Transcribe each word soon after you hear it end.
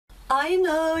I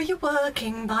know you're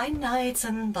working by night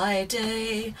and by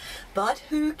day, but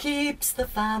who keeps the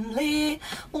family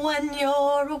when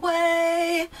you're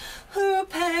away? Who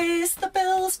pays the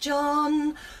bills,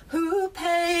 John? Who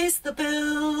pays the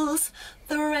bills?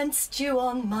 The rent's due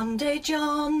on Monday,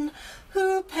 John.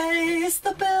 Who pays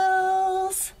the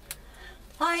bills?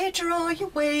 I draw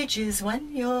your wages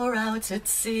when you're out at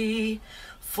sea,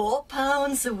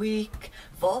 £4 a week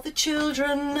for the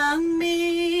children and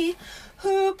me.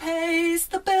 Who pays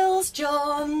the bills,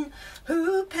 John?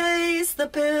 Who pays the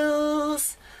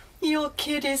bills? Your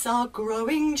kiddies are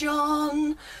growing,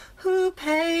 John. Who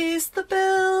pays the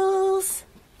bills?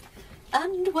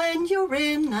 And when you're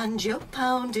in and your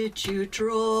poundage you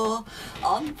draw,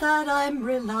 on that I'm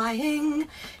relying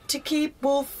to keep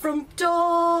Wolf from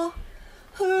door.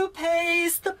 Who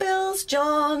pays the bills,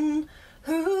 John?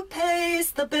 Who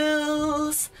pays the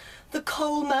bills? The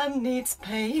coal man needs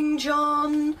paying,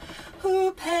 John.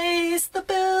 Who pays the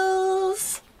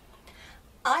bills?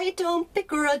 I don't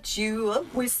begrudge you a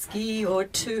whiskey or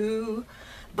two,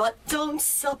 but don't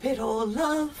sup it all,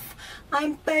 love,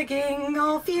 I'm begging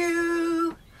of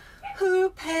you. Who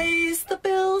pays the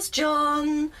bills,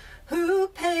 John? Who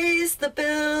pays the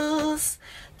bills?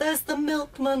 There's the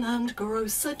milkman and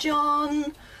grocer,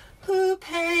 John. Who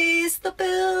pays the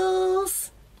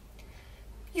bills?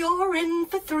 You're in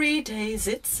for 3 days,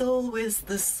 it's always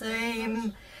the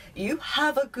same. You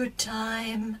have a good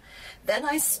time, then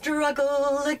I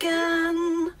struggle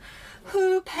again.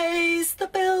 Who pays the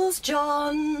bills,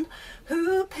 John?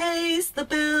 Who pays the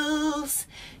bills?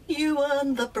 You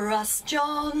earn the brass,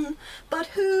 John, but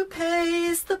who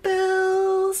pays the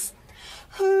bills?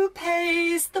 Who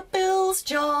pays the bills,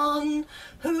 John?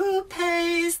 Who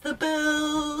pays the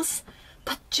bills?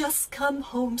 But just come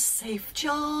home safe,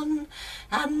 John,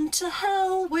 and to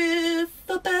hell with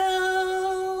the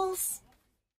bells.